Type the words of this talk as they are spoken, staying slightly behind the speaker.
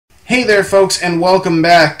Hey there, folks, and welcome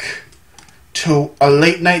back to a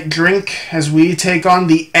late night drink as we take on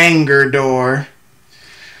the anger door.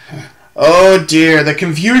 Oh dear, the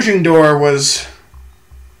confusion door was...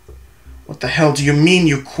 What the hell do you mean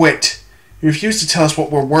you quit? You refuse to tell us what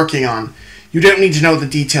we're working on. You don't need to know the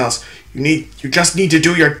details. You just need to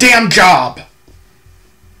do your damn job!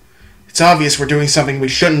 It's obvious we're doing something we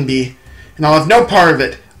shouldn't be, and I'll have no part of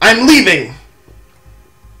it. I'm leaving!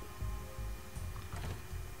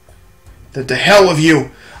 The hell with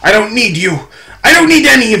you! I don't need you! I don't need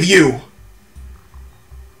any of you!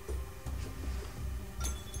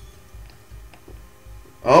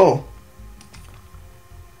 Oh.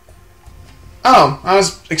 Oh, I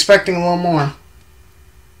was expecting a little more.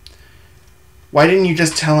 Why didn't you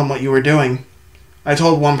just tell him what you were doing? I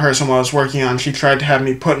told one person what I was working on. She tried to have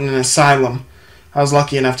me put in an asylum. I was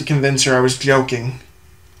lucky enough to convince her I was joking.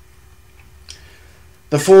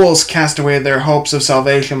 The fools cast away their hopes of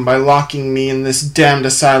salvation by locking me in this damned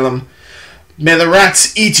asylum. May the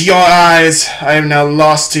rats eat your eyes! I am now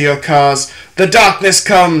lost to your cause. The darkness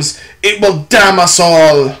comes! It will damn us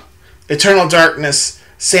all! Eternal Darkness,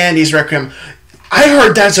 Sandy's Requiem. I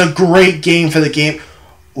heard that's a great game for the game.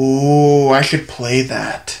 Ooh, I should play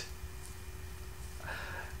that.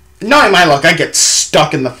 Knowing my luck, I get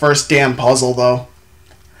stuck in the first damn puzzle, though.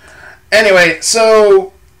 Anyway,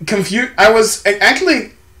 so... I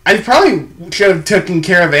probably should have taken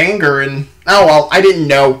care of anger and... Oh well, I didn't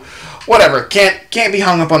know. Whatever, can't be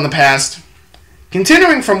hung up on the past.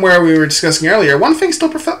 Continuing from where we were discussing earlier, one thing still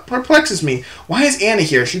perplexes me. Why is Anna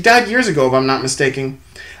here? She died years ago, if I'm not mistaken.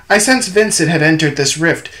 I sensed Vincent had entered this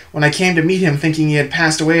rift. When I came to meet him thinking he had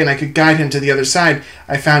passed away and I could guide him to the other side,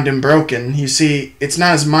 I found him broken. You see, it's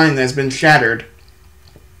not his mind that has been shattered.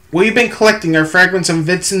 We've been collecting our fragments of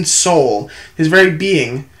Vincent's soul, his very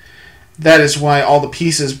being. That is why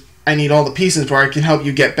I need all the pieces where I can help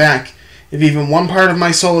you get back. If even one part of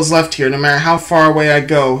my soul is left here, no matter how far away I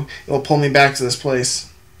go, it will pull me back to this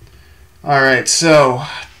place. Alright, so,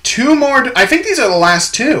 two more... I think these are the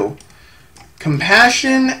last two.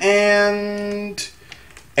 Compassion and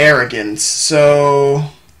arrogance.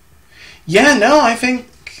 So, yeah, no, I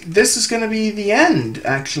think this is going to be the end,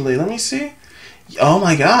 actually. Let me see. Oh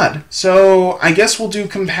my god. So, I guess we'll do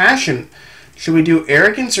compassion. Should we do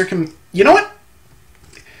arrogance or you know what?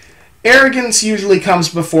 Arrogance usually comes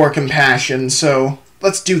before compassion, so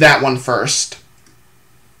let's do that one first.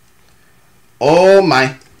 Oh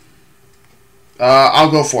my.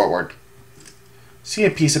 I'll go forward. See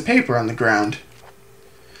a piece of paper on the ground.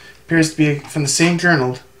 Appears to be from the same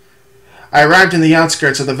journal. I arrived in the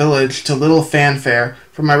outskirts of the village to little fanfare.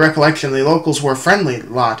 From my recollection, the locals were a friendly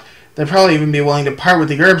lot. They'd probably even be willing to part with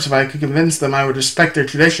the herbs if I could convince them I would respect their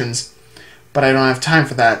traditions. But I don't have time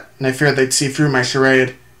for that, and I feared they'd see through my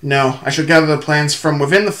charade. No, I shall gather the plants from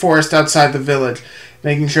within the forest outside the village,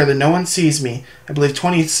 making sure that no one sees me. I believe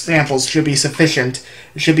 20 samples should be sufficient.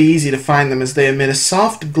 It should be easy to find them as they emit a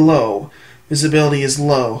soft glow. Visibility is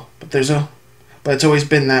low, but it's always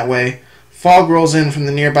been that way. Fog rolls in from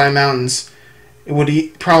the nearby mountains. It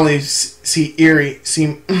would probably seem eerie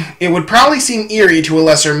to a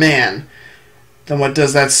lesser man. Then what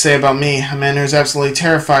does that say about me? A man who's absolutely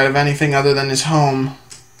terrified of anything other than his home.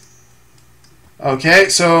 Okay,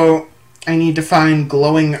 so I need to find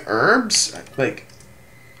glowing herbs? Like...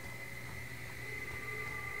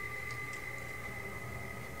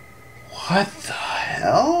 What the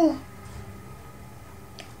hell?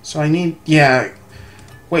 So I need... Yeah.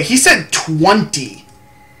 Wait, he said 20.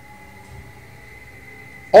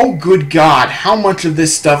 Oh, good God. How much of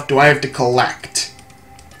this stuff do I have to collect?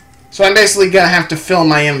 So I'm basically going to have to fill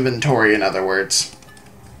my inventory, in other words.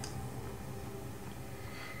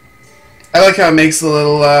 I like how it makes the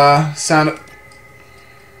little sound.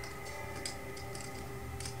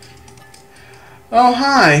 Oh,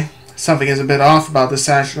 hi. Something is a bit off about this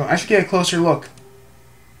statue. I should get a closer look.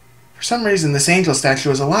 For some reason, this angel statue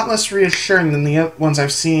is a lot less reassuring than the ones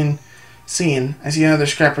I've seen. I see another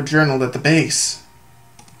scrap of journal at the base.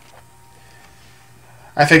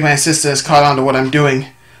 I think my assistant has caught on to what I'm doing.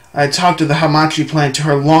 I had talked to the Hamachi plant to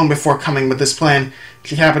her long before coming with this plan.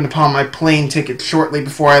 She happened upon my plane ticket shortly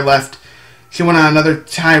before I left. She went on another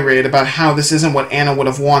tirade about how this isn't what Anna would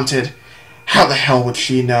have wanted. How the hell would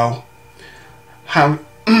she know?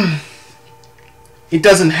 It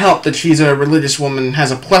doesn't help that she's a religious woman and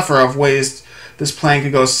has a plethora of ways this plan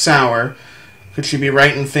could go sour. Could she be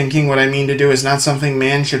right in thinking what I mean to do is not something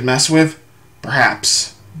man should mess with?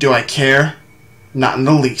 Perhaps. Do I care? Not in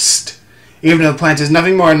the least. Even if the plant is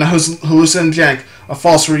nothing more than a hallucinogenic, a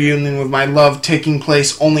false reunion with my love taking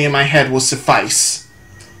place only in my head will suffice.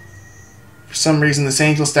 For some reason, this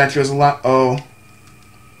angel statue is a lot... Oh.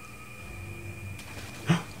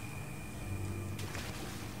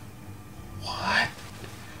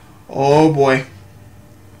 Oh boy.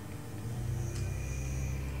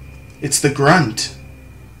 It's the grunt.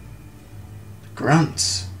 The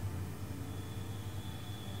grunts.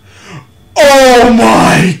 Oh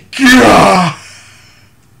my god!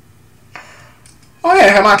 Oh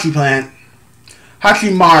yeah, Hamachi plant.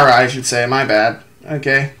 Hachimara, I should say. My bad.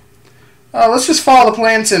 Okay. Let's just follow the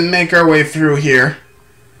plants and make our way through here.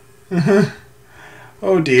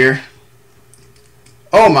 Oh dear.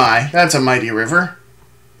 Oh my, that's a mighty river.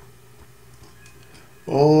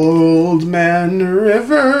 Old man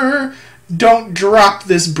river, don't drop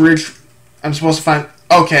this bridge. I'm supposed to find...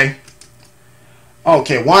 Okay.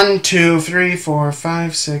 Okay, 1, 2, 3, 4,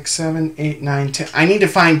 5, 6, 7, 8, 9, 10. I need to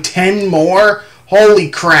find 10 more? Holy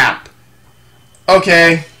crap.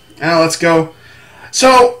 Okay, now let's go.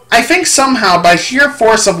 So, I think somehow, by sheer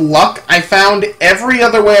force of luck, I found every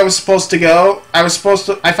other way I was supposed to go. I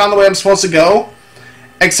found the way I'm supposed to go,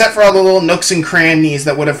 except for all the little nooks and crannies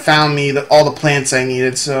that would have found me all the plants I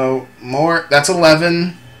needed. So, more, that's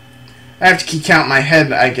 11. I have to keep count in my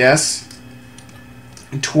head, I guess.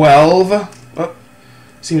 12. Oh,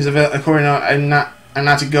 seems according to I'm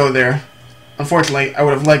not to go there. Unfortunately, I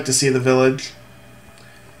would have liked to see the village.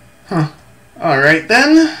 Huh. Alright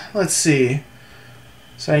then, let's see.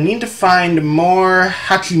 So I need to find more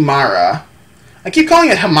Hachimara. I keep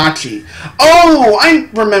calling it Hamachi. Oh, I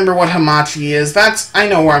remember what Hamachi is. I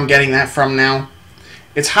know where I'm getting that from now.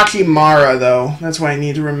 It's Hachimara, though. That's what I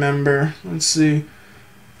need to remember. Let's see.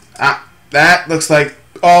 Ah, that looks like...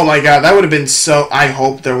 Oh my god, that would have been so... I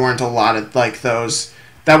hope there weren't a lot of like those.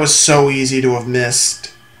 That was so easy to have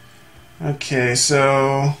missed. Okay,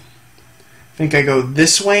 so... I think I go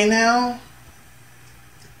this way now.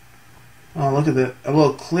 Oh, look at a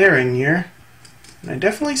little clearing here. And I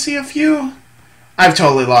definitely see a few. I've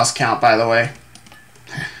totally lost count, by the way.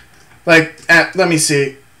 Like, let me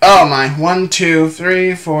see. Oh my. 1, 2,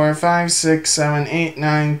 3, 4, 5, 6, 7, 8,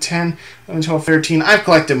 9, 10, 11, 12, 13. I've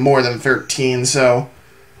collected more than 13, so...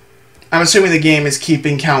 I'm assuming the game is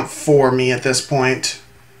keeping count for me at this point.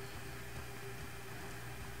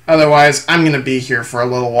 Otherwise, I'm going to be here for a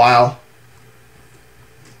little while.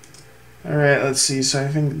 Alright, let's see. So I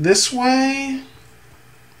think this way.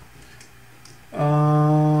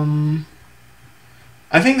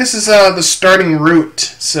 I think this is the starting route.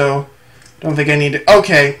 So don't think I need to.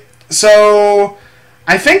 Okay, so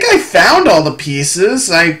I think I found all the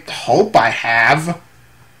pieces. I hope I have.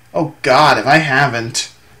 Oh God, if I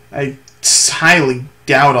haven't, I highly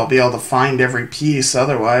doubt I'll be able to find every piece.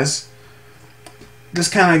 Otherwise,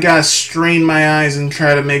 just kind of gotta strain my eyes and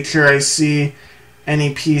try to make sure I see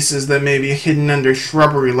any pieces that may be hidden under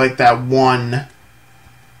shrubbery, like that one.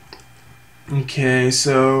 Okay,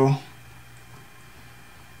 so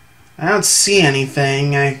I don't see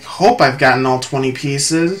anything. I hope I've gotten all 20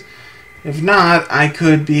 pieces. If not, I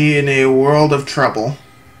could be in a world of trouble.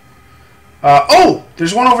 Oh!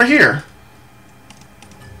 There's one over here.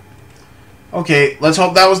 Okay, let's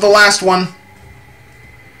hope that was the last one.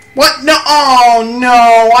 What? No! Oh,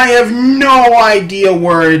 no! I have no idea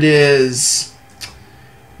where it is.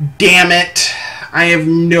 Damn it. I have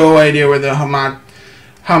no idea where the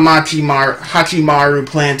Hachimaru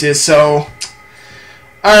plant is, so...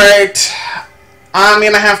 Alright. I'm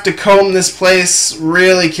gonna have to comb this place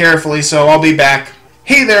really carefully, so I'll be back.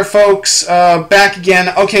 Hey there, folks. Back again.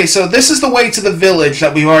 Okay, so this is the way to the village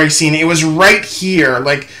that we've already seen. It was right here,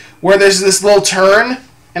 like, where there's this little turn.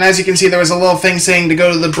 And as you can see, there was a little thing saying to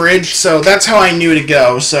go to the bridge, so that's how I knew to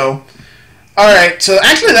go, so... Alright, so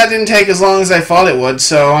actually that didn't take as long as I thought it would,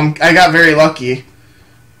 so I got very lucky.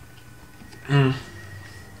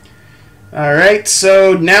 Alright,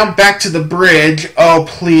 so now back to the bridge. Oh,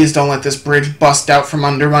 please don't let this bridge bust out from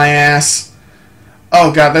under my ass.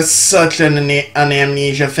 Oh god, that's such an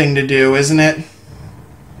amnesia thing to do, isn't it?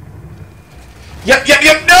 Yep,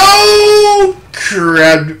 no!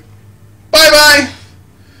 Crap. Bye-bye!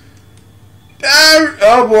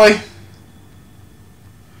 Oh boy.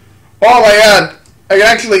 Oh my god. I can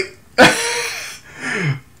actually...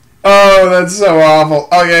 Oh, that's so awful.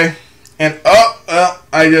 Okay. And, oh, well,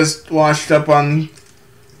 I just washed up on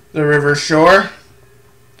the river shore.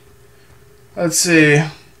 Let's see.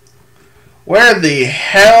 Where the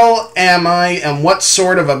hell am I, and what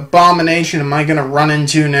sort of abomination am I going to run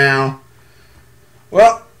into now?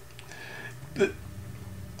 Well...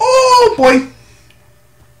 Oh, boy.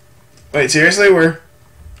 Wait, seriously? Where?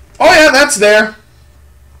 Oh, yeah, that's there.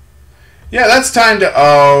 Yeah, that's time to...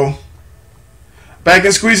 Oh. Back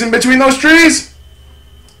and squeeze in between those trees?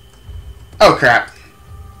 Oh, crap.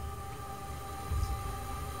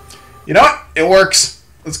 You know what? It works.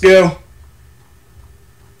 Let's go.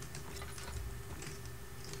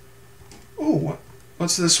 Ooh,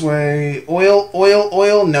 What's this way? Oil, oil,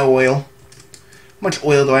 oil, no oil. How much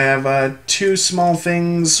oil do I have? 2 small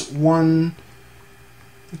things, 1...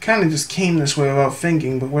 I kind of just came this way without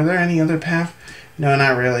thinking, but were there any other path? No,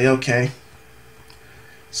 not really. Okay.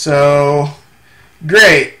 So,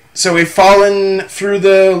 great. So we've fallen through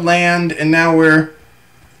the land, and now we're...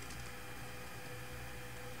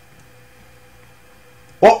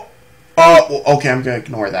 okay, I'm going to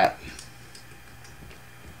ignore that.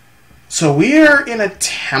 So we are in a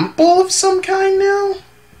temple of some kind now?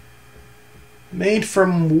 Made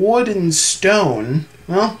from wood and stone.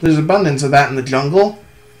 Well, there's abundance of that in the jungle.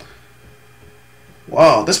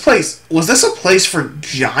 Whoa, this place... Was this a place for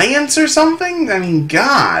giants or something? I mean,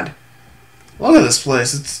 God. Look at this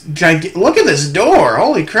place. It's gigantic. Look at this door.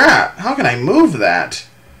 Holy crap. How can I move that?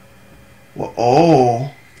 Well,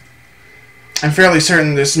 oh. I'm fairly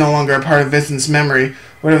certain this is no longer a part of Vincent's memory.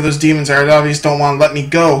 Whatever those demons are, they obviously don't want to let me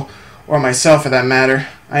go. Or myself, for that matter.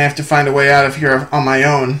 I have to find a way out of here on my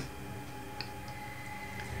own.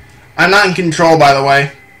 I'm not in control, by the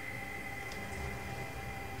way.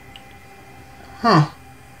 Huh.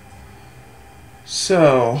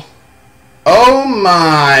 So. Oh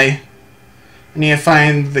my. I need to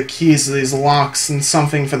find the keys to these locks and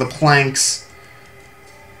something for the planks.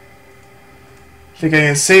 I think I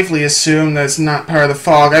can safely assume that it's not part of the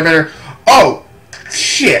fog. I better... Oh!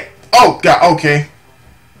 Shit! Oh, God, okay.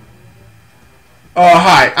 Oh,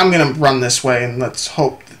 hi. I'm gonna run this way, and let's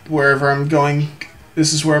hope that wherever I'm going,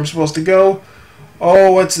 this is where I'm supposed to go.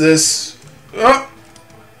 Oh, what's this? Oh!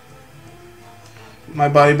 My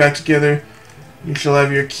body back together. You shall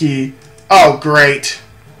have your key. Oh, great.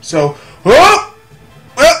 So... Oh!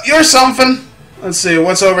 Well, you're something. Let's see,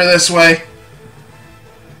 what's over this way?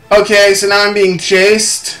 Okay, so now I'm being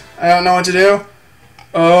chased. I don't know what to do.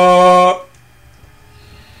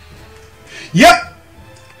 Yep!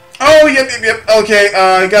 Oh, yep. Okay,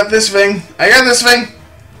 I got this thing. Hey,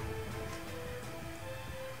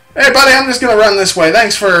 buddy, I'm just gonna run this way.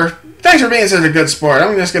 Thanks for being such a good sport.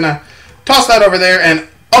 I'm just gonna toss that over there, and...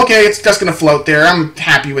 Okay, it's just gonna float there. I'm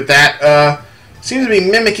happy with that. Seems to be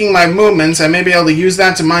mimicking my movements. I may be able to use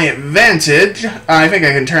that to my advantage. I think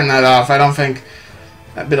I can turn that off. I don't think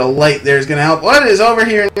that bit of light there is going to help. What is over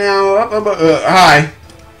here now? Hi.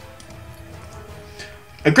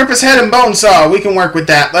 Agrippa's head and bone saw. We can work with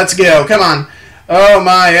that. Let's go. Come on. Oh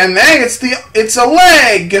my. And hey, it's a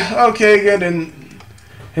leg. Okay, good. And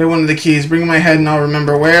hit one of the keys. Bring my head and I'll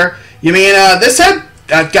remember where. You mean this head?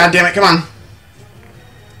 God damn it. Come on.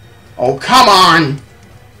 Oh, come on.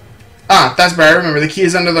 Ah, that's better. Remember, the key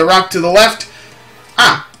is under the rock to the left.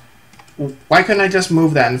 Ah. Why couldn't I just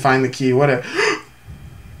move that and find the key? What a...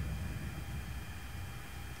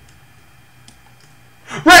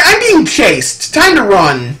 Right, I'm being chased. Time to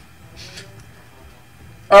run.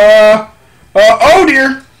 Oh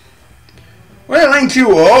dear. Well, ain't you?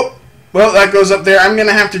 Oh. Well, that goes up there. I'm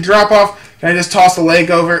gonna have to drop off. Can I just toss the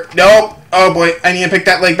leg over? Nope. Oh boy, I need to pick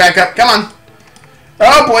that leg back up. Come on.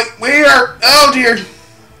 Oh boy, we are... Oh dear.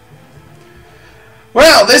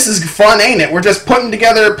 Well, this is fun, ain't it? We're just putting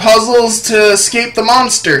together puzzles to escape the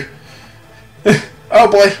monster. Oh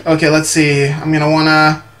boy. Okay, let's see. I'm gonna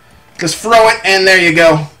wanna just throw it, and there you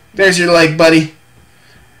go. There's your leg, buddy.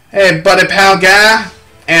 Hey, buddy pal guy.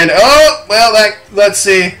 And oh, well, let's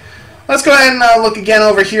see. Let's go ahead and look again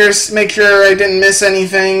over here, make sure I didn't miss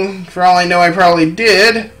anything. For all I know, I probably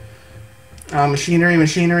did. Machinery.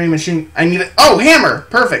 I need it. Oh, hammer.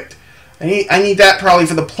 Perfect. I need that probably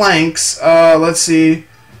for the planks. Let's see.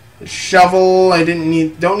 The shovel. Don't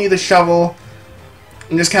need the shovel.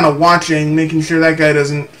 I'm just kind of watching, making sure that guy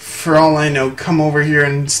doesn't, for all I know, come over here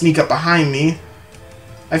and sneak up behind me.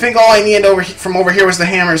 I think all I needed from over here was the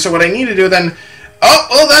hammer, so what I need to do then... Oh,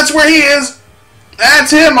 well, that's where he is!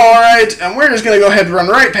 That's him, alright. And we're just going to go ahead and run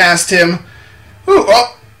right past him. Ooh,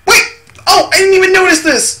 oh, wait! Oh, I didn't even notice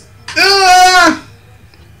this!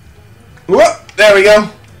 Whoop, there we go.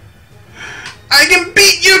 I can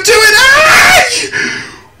beat you to it!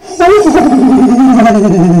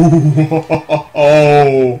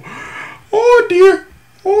 Oh dear.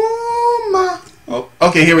 Oh my. Oh,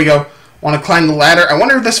 okay, here we go. Want to climb the ladder? I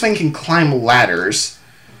wonder if this thing can climb ladders.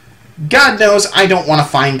 God knows I don't want to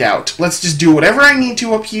find out. Let's just do whatever I need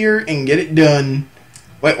to up here and get it done.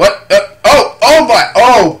 Wait, what? Oh boy.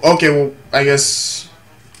 Oh, okay, well, I guess...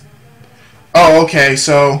 Oh, okay,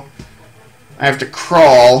 so... I have to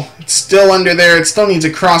crawl. It's still under there. It still needs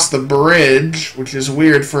to cross the bridge, which is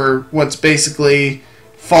weird for what's basically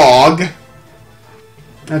fog.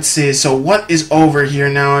 Let's see. So what is over here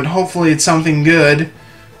now? And hopefully it's something good.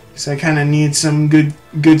 So I kind of need some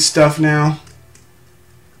good stuff now.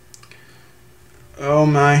 Oh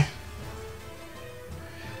my.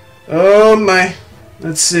 Oh my.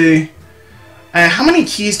 Let's see. How many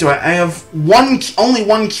keys do I have? Only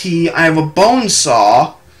one key. I have a bone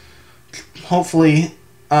saw. Hopefully,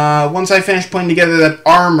 once I finish putting together that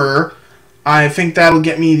armor, I think that'll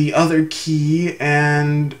get me the other key.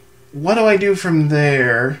 And what do I do from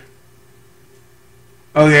there?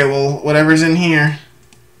 Okay, well, whatever's in here.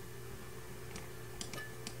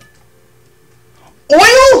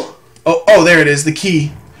 Oil? Oh, there it is, the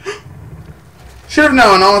key. Should have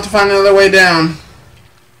known. I'll have to find another way down.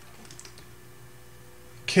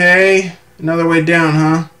 Okay, another way down,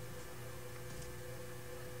 huh?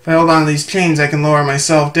 If I hold on to these chains, I can lower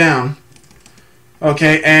myself down.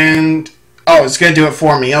 Okay, and... oh, it's gonna do it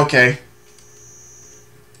for me. Okay.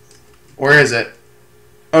 Where is it?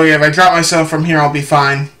 Oh, yeah, if I drop myself from here, I'll be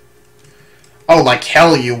fine. Oh, like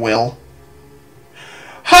hell you will.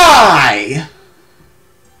 Hi!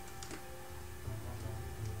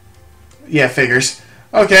 Yeah, figures.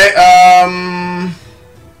 Okay,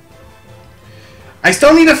 I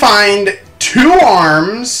still need to find 2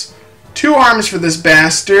 arms. 2 arms for this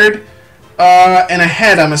bastard. And a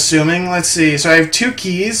head, I'm assuming. Let's see. So I have 2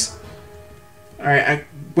 keys. Alright,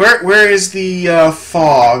 where is the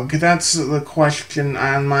fog? That's the question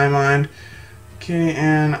on my mind. Okay,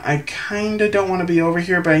 and I kinda don't want to be over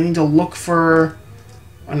here, but I need to look for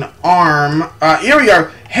an arm. Here we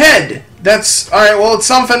are. Head! That's... alright, well, it's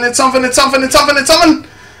something, it's something, it's something, it's something, it's something!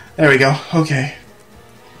 There we go. Okay.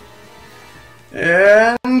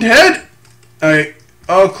 And head! Alright.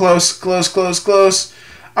 Oh, close, close, close, close.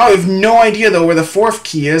 Oh, I have no idea, though, where the 4th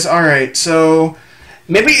key is. Alright, so...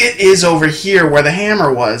 maybe it is over here where the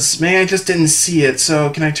hammer was. Maybe I just didn't see it.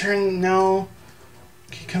 So, can I turn... no?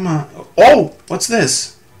 Okay, come on. Oh! What's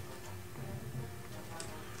this?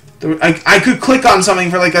 I could click on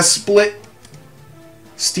something for, like, a split...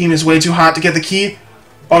 steam is way too hot to get the key.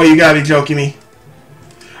 Oh, you gotta be joking me.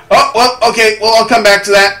 Oh, well, okay. Well, I'll come back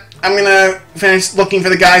to that. I'm gonna finish looking for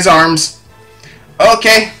the guy's arms.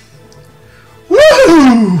 Okay.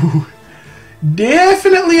 Woo!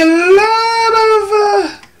 Definitely a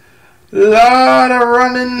lot of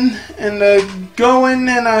running and going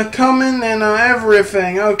and coming and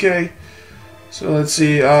everything. Okay. So let's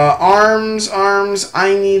see. Arms.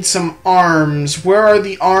 I need some arms. Where are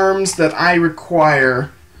the arms that I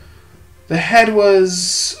require? The head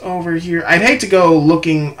was over here. I'd hate to go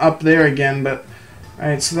looking up there again, but...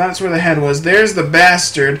 alright, so that's where the head was. There's the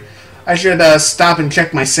bastard. I should stop and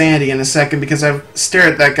check my sanity in a second because I've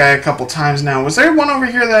stared at that guy a couple times now. Was there one over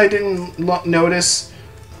here that I didn't notice?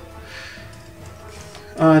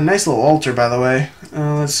 Nice little altar, by the way.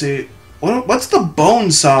 Let's see. What's the bone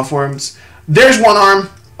saw for? There's one arm.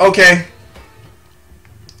 Okay.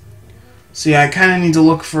 See, I kind of need to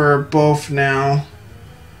look for both now.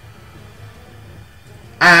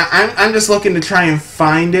 I'm just looking to try and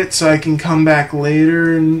find it so I can come back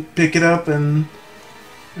later and pick it up, and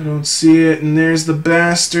I don't see it. And there's the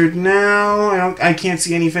bastard now. I can't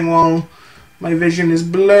see anything while my vision is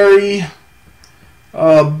blurry.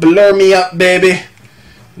 Blur me up, baby.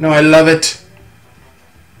 No, I love it.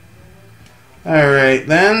 Alright,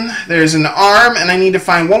 then there's an arm, and I need to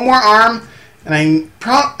find one more arm, and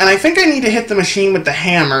I think I need to hit the machine with the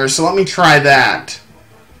hammer, so let me try that.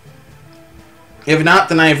 If not,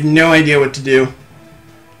 then I have no idea what to do.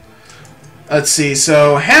 Let's see,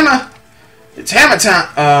 so hammer. It's hammer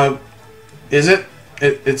time. Is it?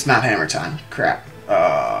 It's not hammer time. Crap.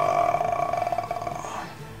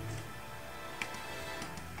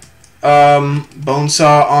 Bone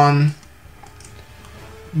saw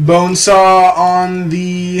on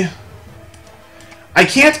the... I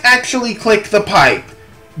can't actually click the pipe.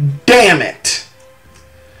 Damn it.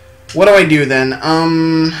 What do I do then?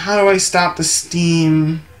 How do I stop the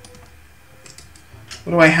steam?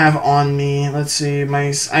 What do I have on me? Let's see.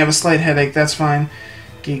 I have a slight headache. That's fine.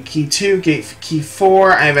 Gate key 2, gate key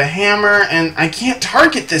 4. I have a hammer, and I can't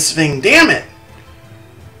target this thing. Damn it.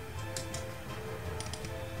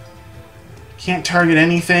 Can't target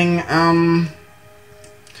anything.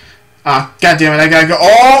 Ah, God damn it! I gotta go.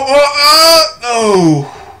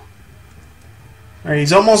 Oh! Alright,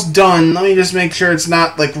 he's almost done. Let me just make sure it's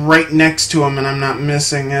not, like, right next to him and I'm not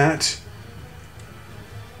missing it.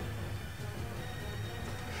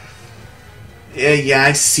 Yeah,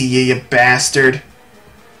 I see you, you bastard.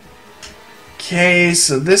 Okay,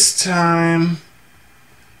 so this time...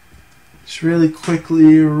 just really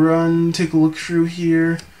quickly run, take a look through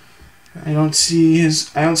here. I don't see his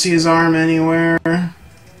arm anywhere.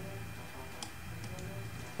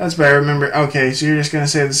 That's what I remember. Okay, so you're just gonna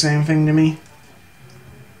say the same thing to me?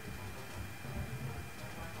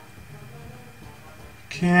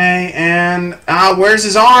 Okay, and... where's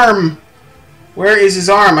his arm? Where is his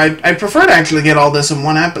arm? I'd prefer to actually get all this in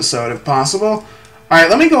one episode, if possible. Alright,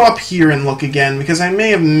 let me go up here and look again, because I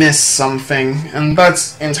may have missed something, and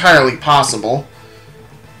that's entirely possible.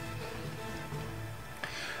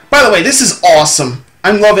 By the way, this is awesome.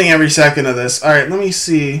 I'm loving every second of this. Alright, let me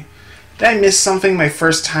see. Did I miss something my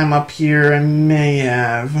first time up here? I may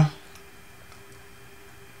have.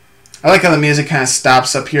 I like how the music kind of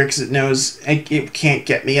stops up here, because it knows it can't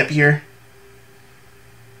get me up here.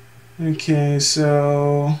 Okay,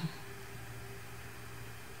 so...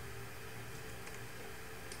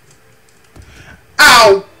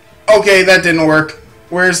 Ow! Okay, that didn't work.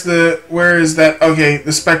 Where is that? Okay,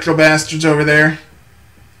 the spectral bastard's over there.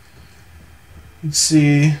 Let's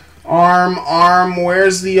see. Arm,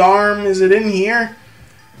 where's the arm? Is it in here?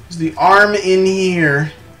 Is the arm in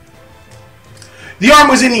here? The arm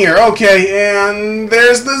was in here, okay, and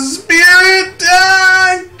there's the spirit!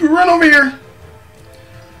 Run over here.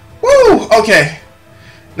 Woo! Okay.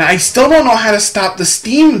 Now, I still don't know how to stop the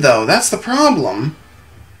steam, though. That's the problem.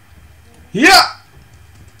 Yeah!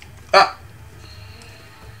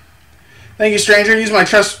 Thank you, stranger. Use my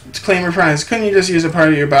trust to claim your prize. Couldn't you just use a part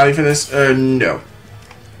of your body for this? No.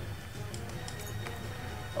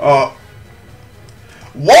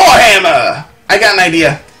 Warhammer! I got an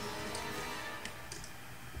idea.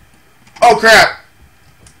 Oh, crap.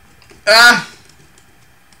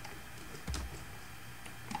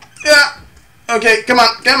 Yeah. Okay, come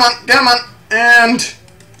on. And...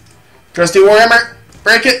 Trusty Warhammer,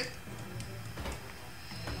 break it.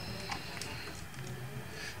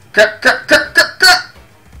 Crap.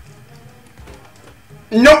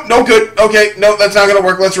 Nope, no good. Okay, no, that's not gonna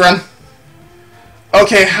work. Let's run.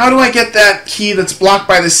 Okay, how do I get that key that's blocked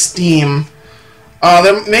by the steam?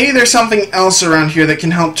 Maybe there's something else around here that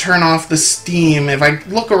can help turn off the steam. If I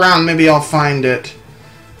look around, maybe I'll find it.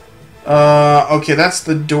 Okay, that's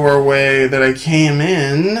the doorway that I came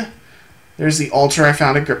in. There's the altar I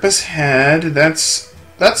found at Agrippa's head. That's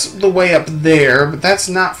the way up there, but that's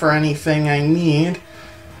not for anything I need.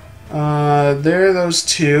 There are those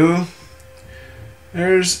two.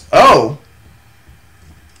 There's... Oh!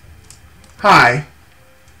 Hi.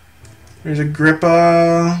 There's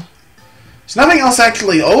Agrippa. There's nothing else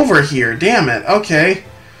actually over here. Damn it. Okay.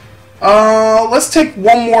 Let's take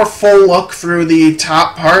one more full look through the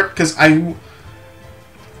top part, because I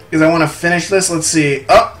want to finish this. Let's see.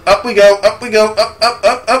 Up we go. Up.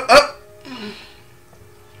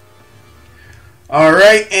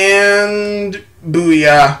 Alright, and...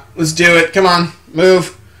 Booyah. Let's do it. Come on.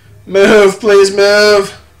 Move. Move, please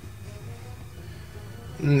move.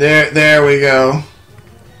 There we go.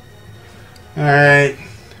 Alright.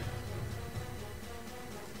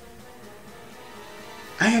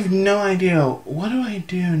 I have no idea. What do I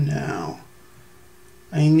do now?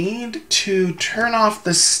 I need to turn off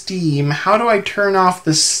the steam. How do I turn off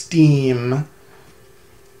the steam?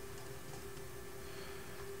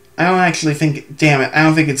 I don't actually think... Damn it. I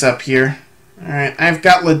don't think it's up here. Alright. I've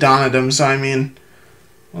got Ladonidum, so I mean...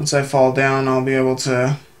 Once I fall down, I'll be able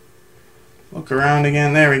to look around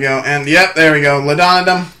again. There we go. And, yep, there we go.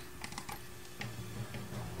 Ladonidum.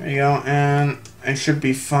 There you go. And I should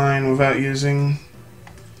be fine without using...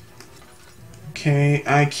 Okay,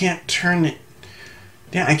 I can't turn it...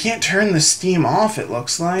 Yeah, I can't turn the steam off, it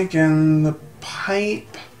looks like. And the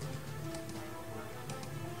pipe...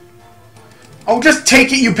 Oh, just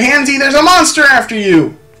take it, you pansy! There's a monster after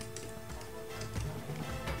you!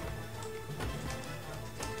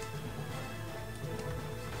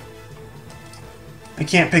 I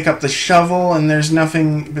can't pick up the shovel, and there's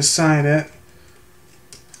nothing beside it.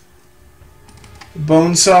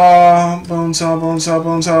 Bone saw.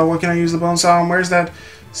 What can I use the bone saw on? Where's that?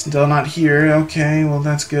 Still not here. Okay, well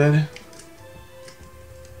that's good.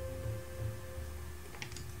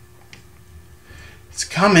 It's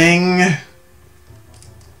coming.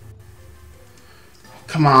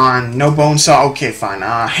 Come on, no bone saw. Okay, fine.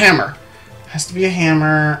 Hammer. Has to be a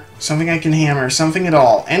hammer. Something I can hammer. Something at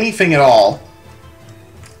all. Anything at all.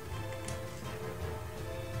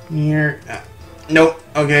 Here. Nope.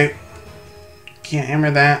 Okay. Can't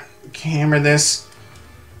hammer that. Can't hammer this.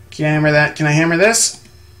 Can't hammer that. Can I hammer this?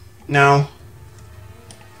 No.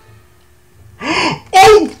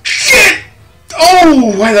 Oh, shit!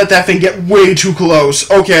 Oh, I let that thing get way too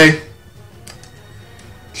close. Okay.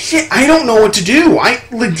 Shit, I don't know what to do. I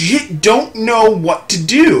legit don't know what to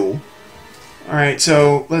do. Alright,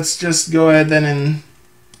 so let's just go ahead then and...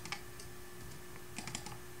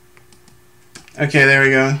 Okay, there we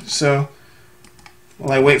go. So...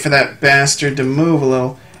 While I wait for that bastard to move a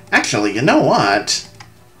little... Actually, you know what?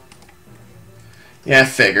 Yeah,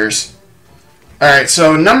 figures. Alright,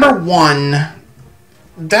 so number one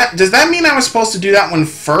Does that mean I was supposed to do that one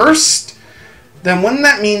first? Then wouldn't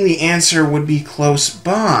that mean the answer would be close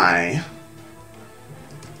by?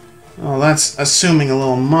 Oh, that's assuming a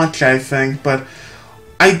little much, I think, but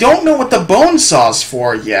I don't know what the bone saw's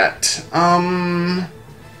for yet. Can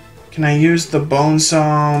I use the bone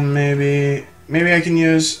saw? Maybe I can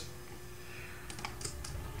use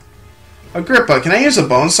Agrippa. Can I use a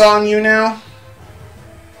bone saw on you now?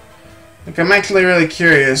 Like, I'm actually really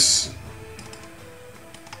curious.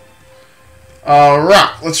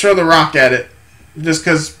 Rock. Let's throw the rock at it. Just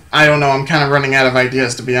because, I don't know, I'm kind of running out of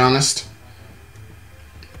ideas, to be honest.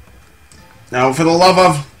 Now, for the love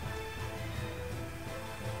of...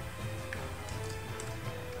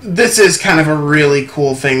 This is kind of a really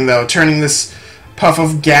cool thing, though. Turning this puff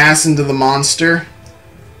of gas into the monster.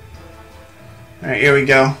 Alright, here we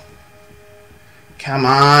go. Come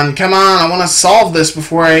on, come on. I want to solve this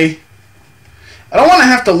before I don't want to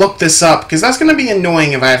have to look this up, because that's going to be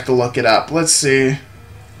annoying if I have to look it up. Let's see.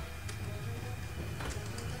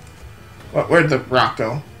 Where'd the rock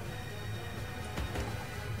go?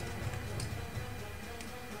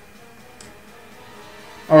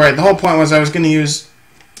 Alright, the whole point was I was going to use...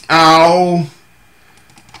 Ow!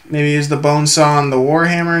 Maybe use the bone saw on the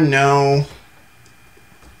warhammer? No.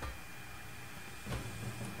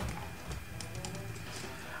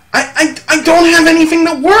 I don't have anything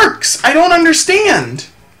that works! I don't understand!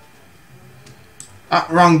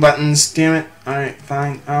 Wrong buttons, damn it. Alright,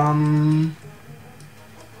 fine.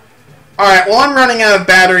 Alright, well, I'm running out of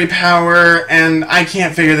battery power, and I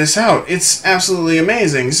can't figure this out. It's absolutely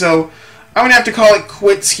amazing. So, I'm gonna have to call it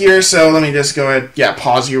quits here, so let me just go ahead, yeah,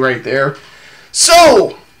 pause you right there.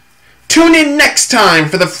 So, tune in next time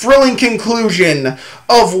for the thrilling conclusion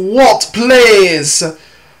of Walt Plays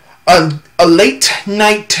a Late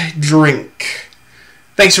Night Drink.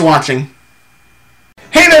 Thanks for watching.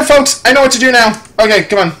 Hey there, folks! I know what to do now. Okay,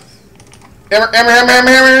 come on.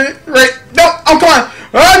 Hammer. Right. No, oh, come on.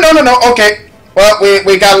 Oh, no. Okay. Well,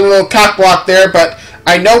 we got a little cock block there, but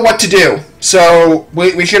I know what to do. So,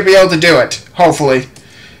 we should be able to do it. Hopefully.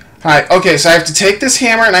 Alright, okay, so I have to take this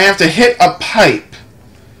hammer and I have to hit a pipe.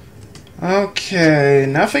 Okay,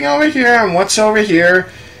 nothing over here, and what's over here?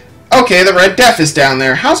 Okay, the Red Death is down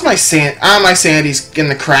there. How's my sand? My sandy's in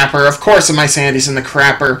the crapper. Of course my sandy's in the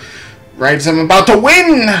crapper. Right as I'm about to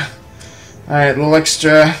win! Alright, a little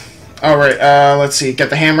extra. Alright, let's see. Get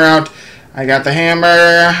the hammer out. I got the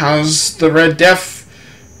hammer. How's the Red Death?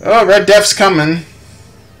 Oh, Red Death's coming.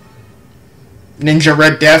 Ninja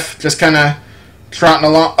Red Death. Just kind of trotting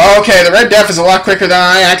along. Okay, the Red Death is a lot quicker than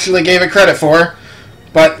I actually gave it credit for.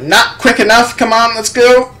 But not quick enough. Come on, let's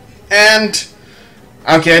go. And...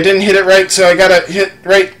 okay, I didn't hit it right, so I gotta hit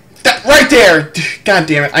right there. God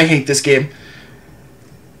damn it, I hate this game.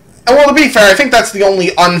 And well, to be fair, I think that's the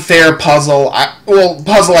only unfair puzzle,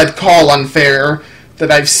 puzzle I'd call unfair that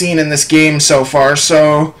I've seen in this game so far.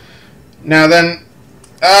 So, now then,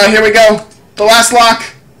 here we go. The last lock.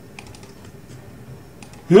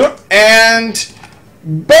 And,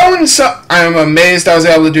 bone saw. I'm amazed I was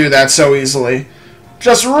able to do that so easily.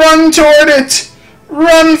 Just run toward it.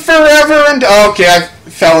 Run forever and... okay, I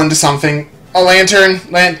fell into something. A lantern.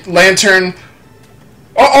 Lantern.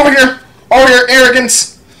 Oh, over here. Over here.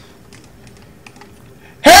 Arrogance.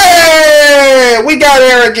 Hey! We got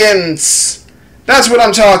arrogance. That's what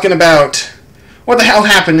I'm talking about. What the hell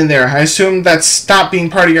happened in there? I assumed that stopped being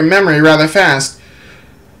part of your memory rather fast.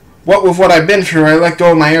 What with what I've been through, I let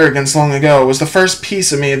go of my arrogance long ago. It was the first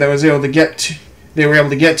piece of me that was able to get to... they were able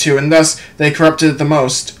to get to, and thus they corrupted it the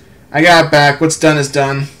most. I got it back. What's done is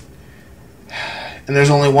done. And there's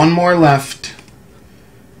only one more left.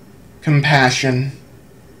 Compassion.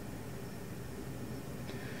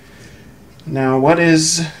 Now, what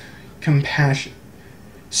is compassion?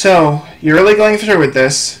 So, you're really going through with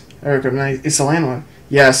this. It's a landmark.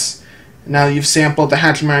 Yes. Now that you've sampled the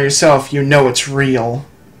Hatchimer yourself, you know it's real.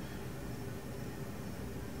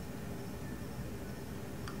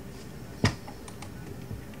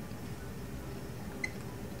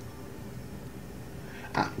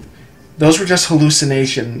 Those were just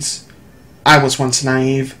hallucinations. I was once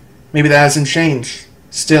naive. Maybe that hasn't changed.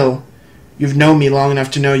 Still, you've known me long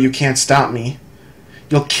enough to know you can't stop me.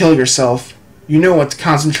 You'll kill yourself. You know what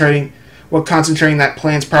concentrating that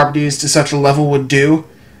plant's properties to such a level would do?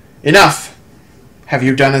 Enough! Have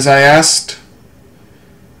you done as I asked?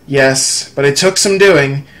 Yes, but it took some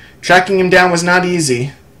doing. Tracking him down was not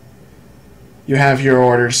easy. You have your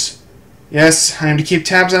orders. Yes, I am to keep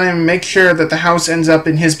tabs on him and make sure that the house ends up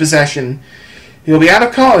in his possession. He'll be out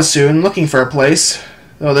of college soon, looking for a place.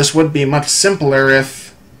 Though this would be much simpler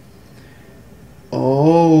if...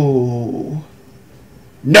 oh...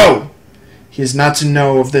 no! He is not to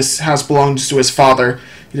know if this house belongs to his father.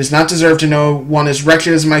 He does not deserve to know one as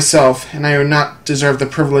wretched as myself, and I do not deserve the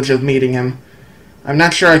privilege of meeting him. I'm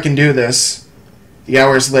not sure I can do this. The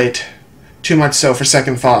hour is late. Too much so for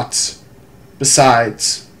second thoughts.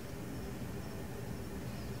 Besides...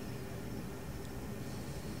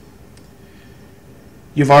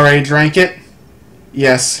 You've already drank it?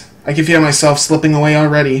 Yes. I can feel myself slipping away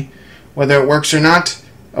already. Whether it works or not,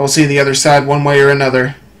 I will see the other side one way or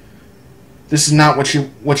another. This is not what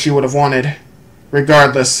you would have wanted.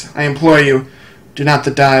 Regardless, I implore you, do not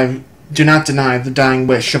deny the dying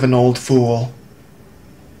wish of an old fool.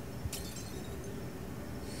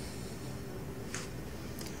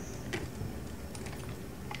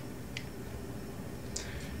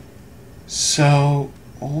 So,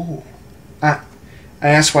 I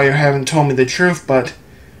asked why you haven't told me the truth, but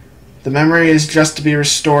the memory is just to be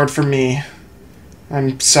restored for me.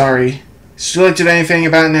 I'm sorry. Is too late to do anything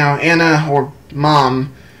about it now. Anna, or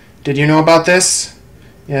Mom, did you know about this?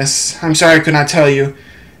 Yes, I'm sorry I could not tell you.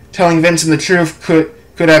 Telling Vincent the truth could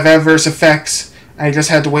have adverse effects. I just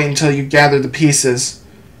had to wait until you gathered the pieces.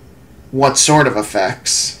 What sort of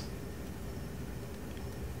effects?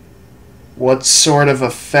 What sort of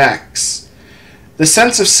effects? The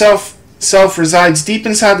sense of self resides deep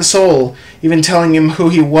inside the soul. Even telling him who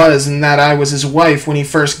he was and that I was his wife when he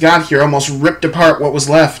first got here almost ripped apart what was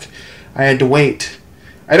left. I had to wait.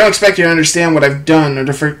 I don't expect you to understand what I've done or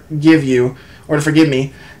to forgive you, or to forgive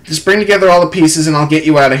me. Just bring together all the pieces and I'll get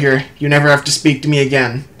you out of here. You never have to speak to me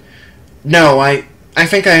again. No, I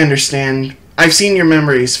think I understand. I've seen your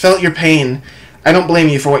memories, felt your pain. I don't blame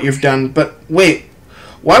you for what you've done, but wait,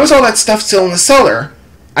 why was all that stuff still in the cellar?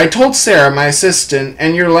 I told Sarah, my assistant,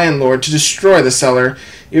 and your landlord to destroy the cellar.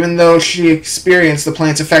 Even though she experienced the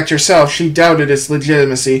plant's effect herself, she doubted its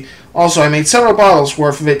legitimacy. Also, I made several bottles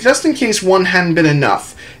worth of it, just in case one hadn't been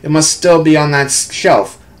enough. It must still be on that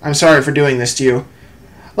shelf. I'm sorry for doing this to you.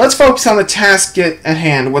 Let's focus on the task at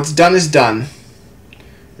hand. What's done is done.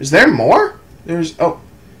 Is there more? Oh.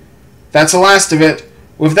 That's the last of it.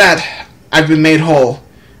 With that, I've been made whole.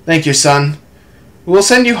 Thank you, son. We will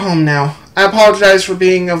send you home now. I apologize for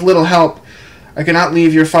being of little help. I cannot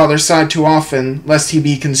leave your father's side too often, lest he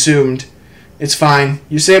be consumed. It's fine.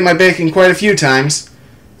 You saved my bacon quite a few times.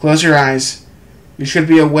 Close your eyes. You should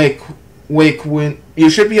be awake where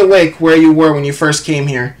you were when you first came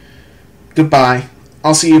here. Goodbye.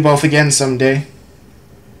 I'll see you both again someday.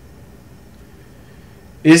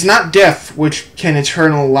 It is not death which can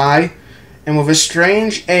eternal lie, and with a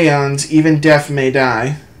strange aeons even death may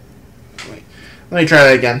die. Wait, let me try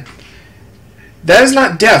that again. That is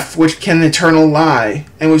not death which can eternal lie,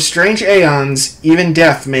 and with strange aeons even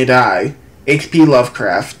death may die. H.P.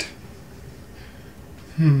 Lovecraft.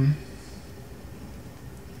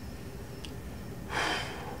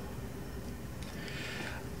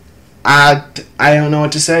 I don't know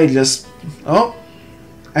what to say. Just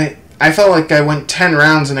I felt like I went 10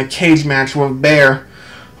 rounds in a cage match with a bear.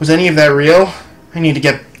 Was any of that real? I need to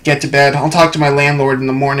get to bed. I'll talk to my landlord in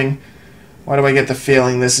the morning. Why do I get the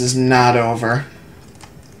feeling this is not over?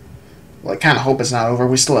 Well, I kind of hope it's not over.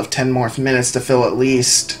 We still have 10 more minutes to fill at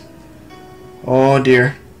least. Oh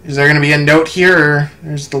dear. Is there going to be a note here? Or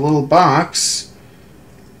there's the little box.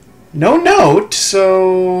 No note,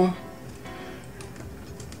 so...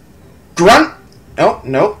 Grunt! Oh,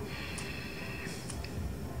 nope.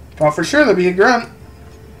 Thought for sure there'd be a grunt.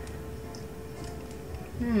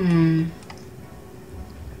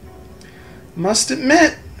 Must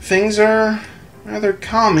admit, things are rather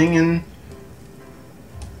calming and...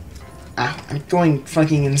 I'm going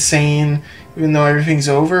fucking insane, even though everything's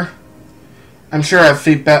over. I'm sure I'll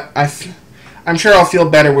feel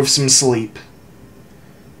better with some sleep.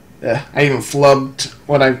 I even flubbed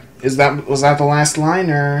what was that the last line,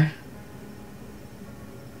 or...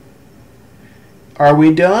 Are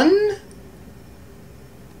we done?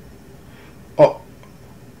 Oh.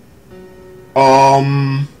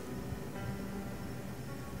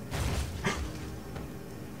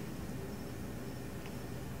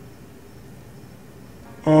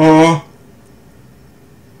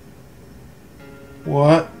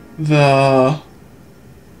 What the...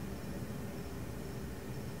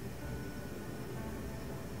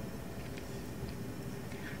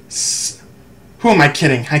 Who am I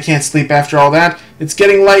kidding? I can't sleep after all that. It's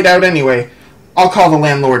getting light out anyway. I'll call the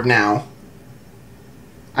landlord now.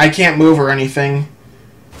 I can't move or anything.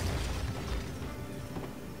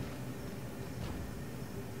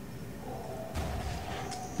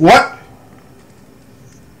 What?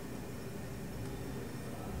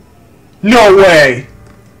 No way!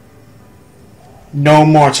 No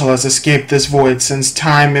mortal has escaped this void since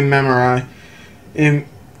time immemorial.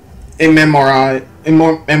 I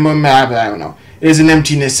don't know. It is an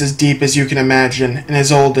emptiness as deep as you can imagine, and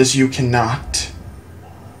as old as you cannot.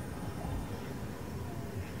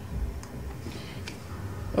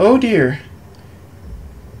 Oh dear.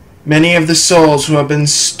 Many of the souls who have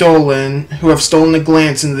stolen a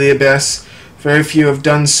glance into the abyss, very few have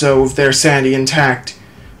done so with their sanity intact.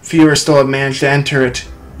 Fewer still have managed to enter it.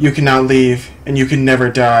 You cannot leave, and you can never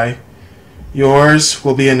die. Yours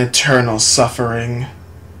will be an eternal suffering.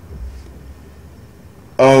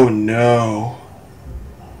 Oh no.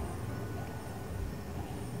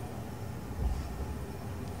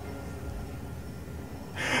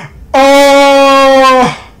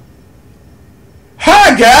 Oh!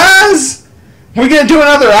 Hi guys! We gonna do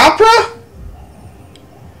another opera?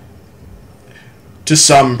 To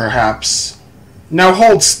some, perhaps. Now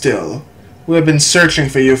hold still. We have been searching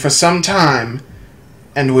for you for some time,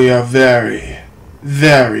 and we are very,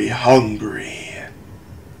 very hungry.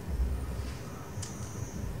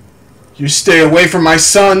 You stay away from my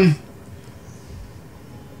son.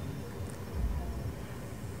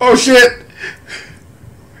 Oh shit!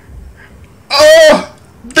 Oh!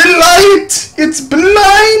 The light! It's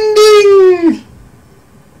blinding!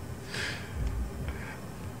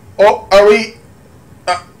 Oh, are we...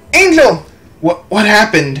 Angel! What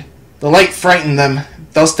happened? The light frightened them.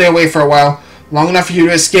 They'll stay away for a while, long enough for you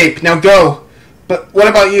to escape. Now go! But what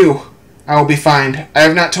about you? I will be fine. I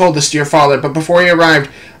have not told this to your father, but before he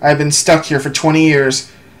arrived, I have been stuck here for 20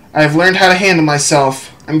 years. I have learned how to handle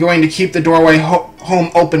myself. I'm going to keep the doorway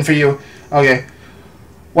home open for you. Okay.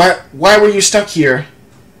 Why were you stuck here?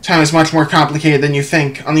 Time is much more complicated than you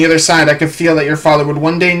think. On the other side, I could feel that your father would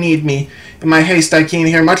one day need me. In my haste, I came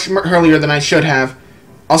here much earlier than I should have.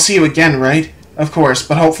 I'll see you again, right? Of course,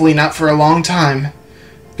 but hopefully not for a long time.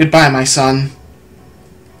 Goodbye, my son.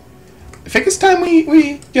 I think it's time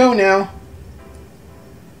we go now.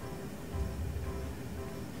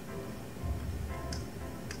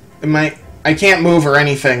 I can't move or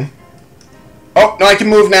anything. Oh, no, I can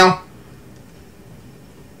move now.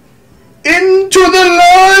 Into the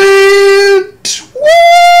light!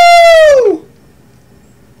 Woo!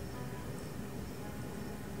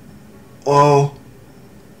 Oh.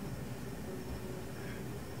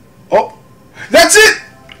 Oh. That's it!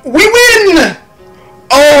 We win!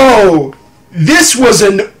 Oh! This was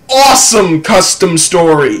an awesome custom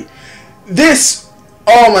story.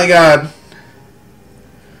 Oh my god.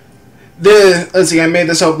 Let's see, I made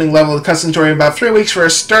this opening level of the custom story in about 3 weeks for a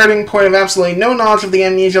starting point of absolutely no knowledge of the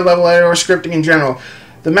Amnesia level editor or scripting in general.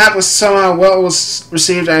 The map was somehow well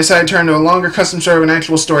received, and I decided to turn to a longer custom story of an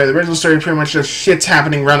actual story. The original story pretty much just shit's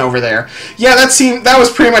happening run over there. Yeah, that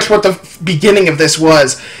was pretty much what the beginning of this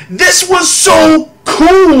was. This was so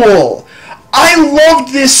cool! I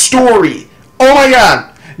loved this story. Oh my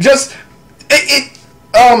god.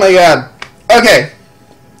 Oh my god. Okay.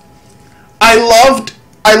 I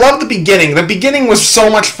loved the beginning. The beginning was so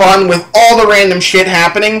much fun with all the random shit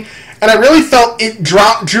happening, and I really felt it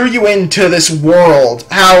drew you into this world.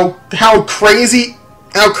 How crazy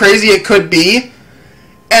it could be.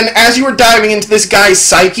 And as you were diving into this guy's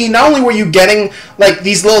psyche, not only were you getting like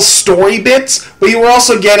these little story bits, but you were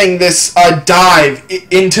also getting this dive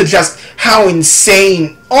into just how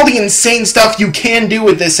insane, all the insane stuff you can do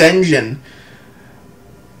with this engine.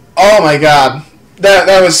 Oh my god.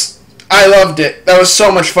 I loved it. That was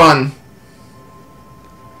so much fun.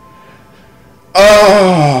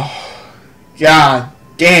 Oh, god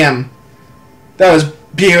damn. That was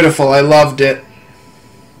beautiful. I loved it.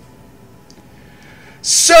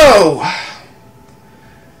 So I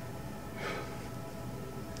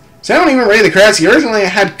don't even read the credits. Originally, it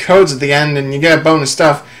had codes at the end, and you get bonus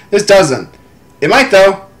stuff. This doesn't. It might,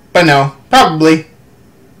 though. But no. Probably.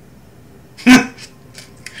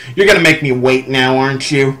 You're gonna make me wait now,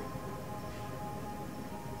 aren't you?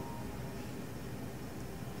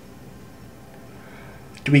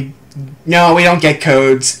 No, we don't get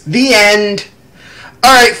codes. The end.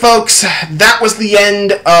 Alright, folks. That was the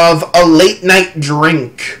end of A Late Night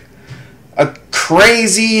Drink. A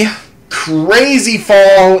crazy, crazy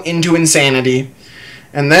fall into insanity.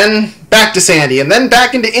 And then back to sanity. And then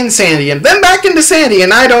back into insanity. And then back into sanity.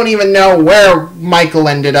 And I don't even know where Michael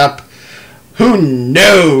ended up. Who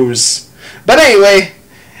knows? But anyway,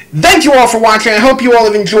 thank you all for watching. I hope you all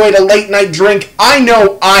have enjoyed A Late Night Drink. I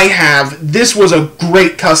know I have. This was a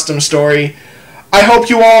great custom story. I hope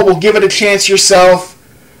you all will give it a chance yourself.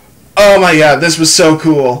 Oh my god, this was so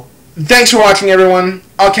cool. Thanks for watching, everyone.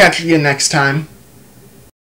 I'll catch you again next time.